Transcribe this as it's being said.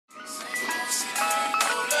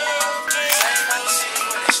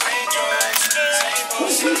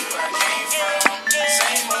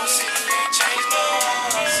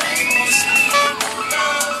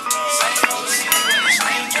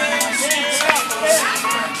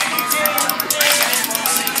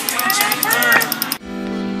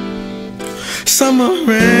Summer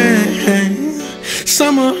rain,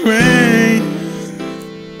 summer rain.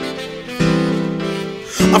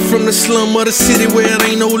 I'm from the slum of the city where it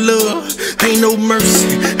ain't no love, ain't no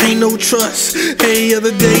mercy, ain't no trust. Every other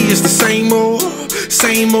day it's the same old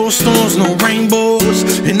storms, no rainbows,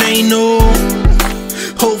 and ain't no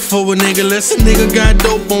hope for a nigga unless a nigga got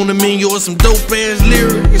dope on the menu or some dope ass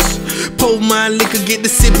lyrics. Pour my liquor, get the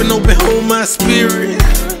sippin' open, hold my spirit.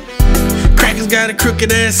 Crackers got a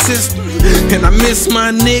crooked ass system, and I miss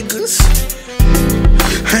my niggas.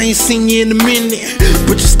 I ain't seen you in a minute,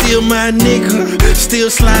 but you still my nigga. Still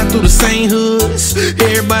slide through the same hoods,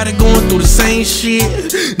 everybody going through the same shit.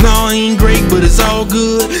 No, he ain't great, but it's all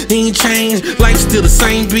good. He ain't changed, life's still the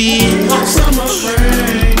same bitch. Summer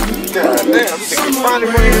rain. God damn,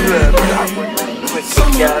 finally bring it up.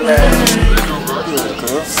 Summer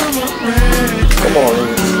rain. Come on,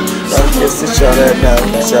 let's sit y'all that now.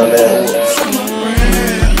 Sit y'all that.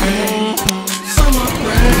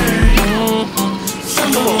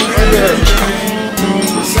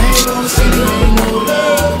 Same old city, ain't no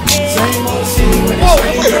love. Same old city where they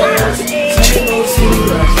strange. Same old city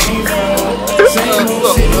where I came from. Same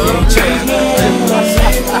old city ain't changed nothing.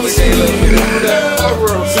 Same old city, ain't no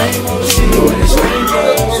love. Same old city where they strange.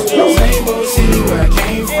 Same old city where I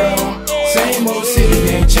came from. Same old city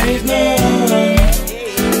ain't changed nothing.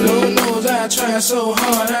 Lord knows I tried so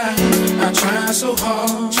hard. I tried so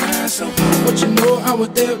hard. But you know I was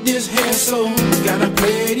dealt this hand, so gotta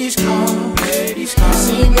play these cards.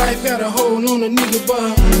 Seem life got a hold on a nigga,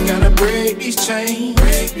 but gotta break these chains.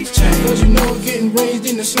 Cause you know getting raised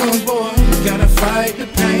in the slum, boy, gotta fight the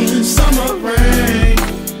pain. Summer rain,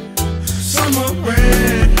 summer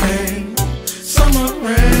rain, summer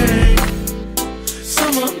rain,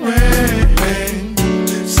 summer rain,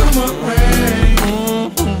 summer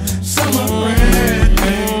rain, summer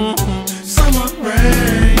rain, summer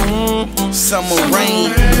rain, summer rain,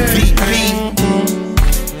 VP.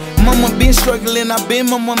 Mama been struggling, I been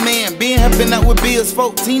mama man. Been helping out with bills,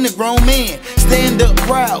 14 a grown man. Stand up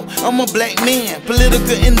proud, I'm a black man.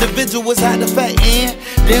 Political individuals hide the fact and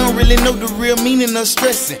they don't really know the real meaning of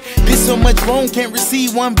stressing. Did so much wrong, can't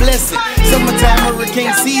receive one blessing. Summertime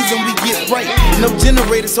hurricane season, we get right. No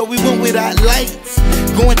generator, so we went without lights.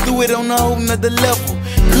 Going through it on a whole nother level.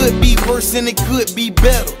 Could be worse and it could be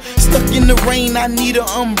better. Stuck in the rain, I need an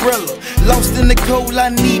umbrella. Lost in the cold, I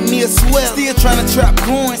need me a sweater. Still trying to trap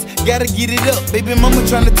coins, gotta get it up. Baby mama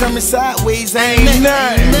trying to turn me sideways, ain't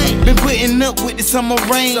nothing. Been putting up with the summer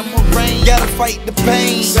rain. Gotta fight the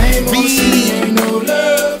pain. Same old city, ain't no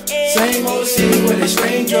love. Same old city where they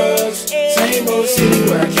strange drugs. Same old city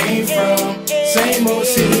where I came from. Same old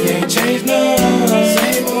city ain't changed none.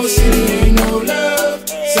 Same old city, ain't no love.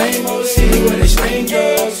 Same old city where they strange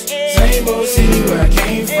drugs. Same old city where I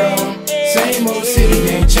came from. Same old city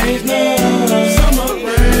ain't changed none. Summer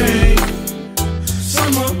rain,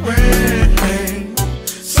 summer rain,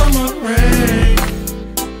 summer rain,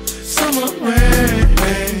 summer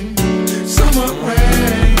rain, summer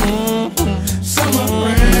rain, summer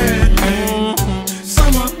rain,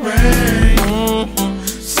 summer rain,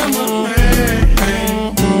 summer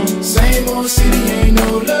rain. Same old city, ain't no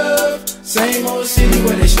love. Same old city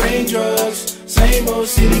where they strange drugs. Same old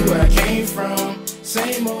city where I came from.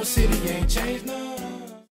 Same old city ain't changed none.